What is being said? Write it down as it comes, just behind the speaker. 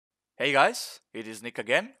Hey guys, it is Nick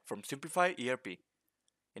again from SimplifyERP.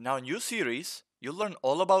 In our new series, you'll learn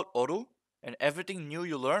all about Odoo and everything new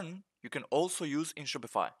you learn you can also use in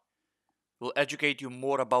Shopify. We'll educate you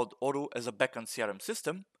more about Odoo as a backend CRM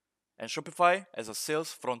system and Shopify as a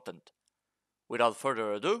sales frontend. Without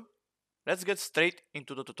further ado, let's get straight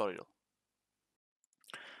into the tutorial.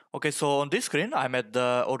 Okay, so on this screen, I'm at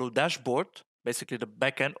the Odoo dashboard, basically the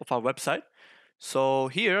backend of our website. So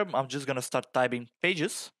here, I'm just gonna start typing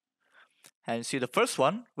pages. And see the first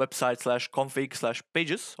one,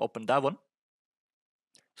 website/config/pages, open that one.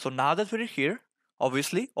 So now that we're here,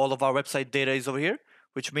 obviously all of our website data is over here,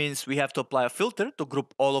 which means we have to apply a filter to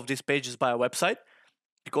group all of these pages by a website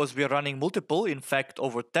because we are running multiple, in fact,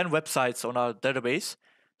 over 10 websites on our database.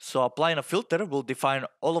 So applying a filter will define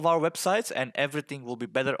all of our websites and everything will be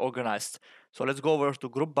better organized. So let's go over to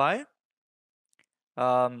group by.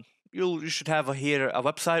 You should have here a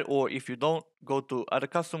website, or if you don't, go to add a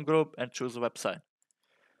custom group and choose a website.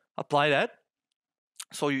 Apply that.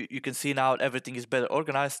 So you can see now everything is better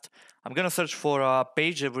organized. I'm gonna search for a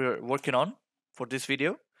page that we're working on for this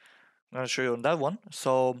video. I'm gonna show you on that one.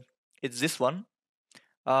 So it's this one,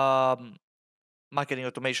 marketing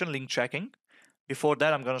automation, link tracking. Before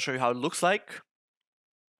that, I'm gonna show you how it looks like.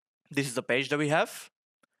 This is the page that we have.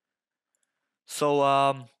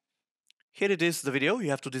 So here it is, the video. You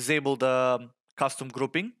have to disable the custom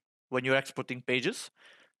grouping when you're exporting pages.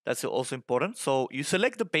 That's also important. So you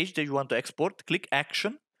select the page that you want to export, click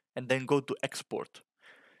action, and then go to export.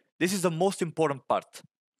 This is the most important part.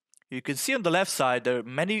 You can see on the left side there are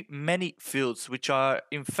many fields, which are,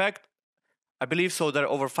 in fact, I believe so, there are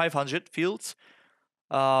over 500 fields,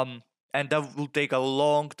 and that will take a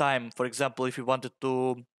long time. For example, if you wanted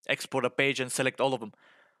to export a page and select all of them.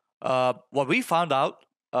 What we found out,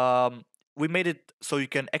 we made it so you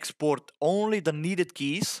can export only the needed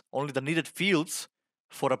keys, only the needed fields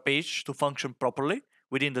for a page to function properly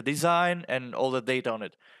within the design and all the data on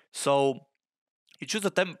it. So you choose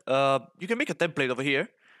you can make a template over here,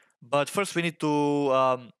 but first we need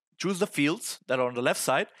to choose the fields that are on the left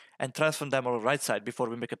side and transfer them on the right side before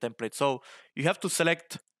we make a template. So you have to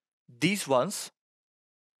select these ones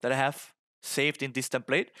that I have saved in this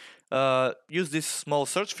template. Use this small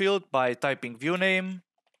search field by typing view name,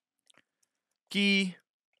 key,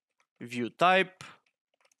 view type,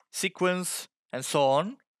 sequence, and so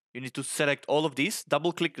on. You need to select all of these,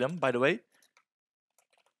 double click them, by the way.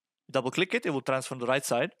 Double click it, it will transfer on the right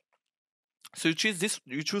side. So you choose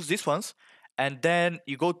these ones, and then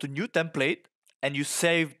you go to new template and you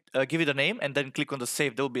save, give it a name, and then click on the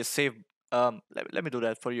save. There will be a save. Let me do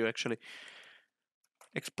that for you actually.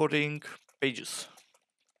 Exporting pages,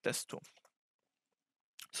 test 2.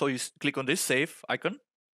 So you click on this save icon,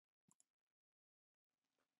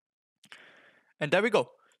 and there we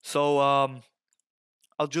go. So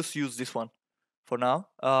I'll just use this one for now.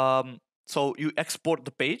 So you export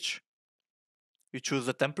the page. You choose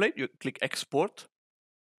the template. You click export.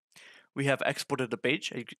 We have exported the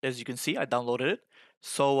page. As you can see, I downloaded it.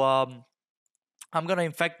 So I'm gonna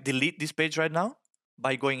in fact delete this page right now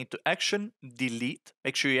by going into action, delete.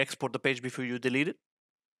 Make sure you export the page before you delete it.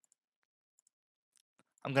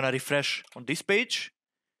 I'm gonna refresh on this page,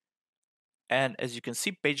 and as you can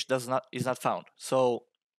see, page is not found. So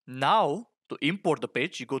now to import the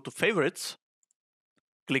page, you go to favorites,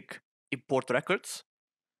 click import records,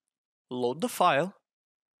 load the file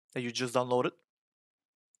that you just downloaded,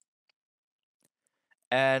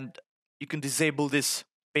 and you can disable this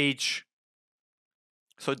page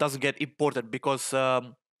so it doesn't get imported, because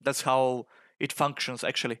that's how it functions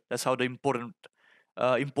actually. That's how the importing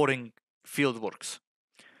field works.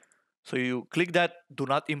 So you click that, do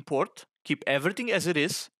not import, keep everything as it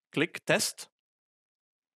is, click test.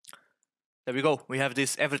 There we go. We have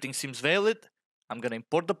this, everything seems valid. I'm gonna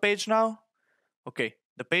import the page now. Okay,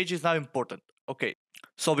 the page is now imported. Okay,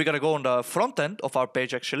 so we're gonna go on the front end of our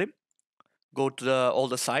page actually. Go to all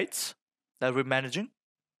the sites that we're managing.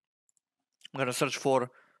 I'm gonna search for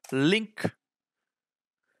link.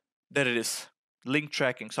 There it is, link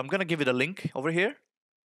tracking. So I'm gonna give it a link over here.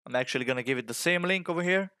 I'm actually gonna give it the same link over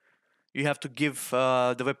here. You have to give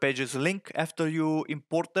the web pages a link after you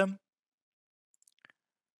import them.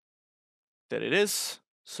 There it is.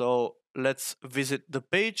 So let's visit the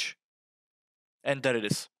page, and there it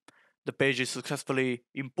is. The page is successfully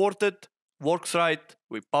imported, works right,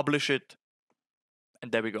 we publish it,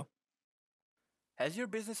 and there we go. Has your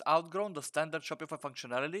business outgrown the standard Shopify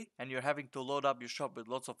functionality and you're having to load up your shop with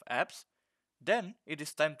lots of apps? Then it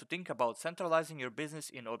is time to think about centralizing your business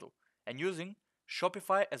in Odoo and using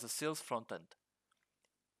Shopify as a sales frontend.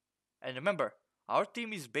 And remember, our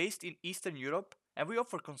team is based in Eastern Europe and we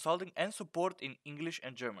offer consulting and support in English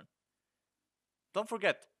and German. Don't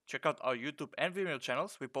forget, check out our YouTube and Vimeo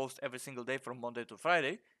channels. We post every single day from Monday to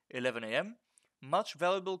Friday, 11 a.m. Much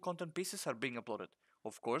valuable content pieces are being uploaded.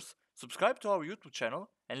 Of course, subscribe to our YouTube channel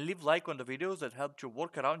and leave like on the videos that helped you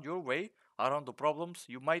work around your way around the problems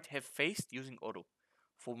you might have faced using Odoo.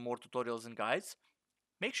 For more tutorials and guides,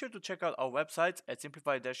 make sure to check out our websites at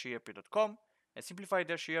simplify-erp.com and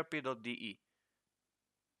simplify-erp.de.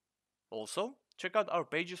 Also, check out our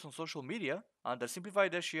pages on social media under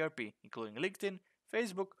Simplify-ERP, including LinkedIn,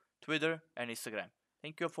 Facebook, Twitter, and Instagram.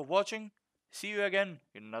 Thank you for watching. See you again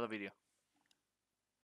in another video.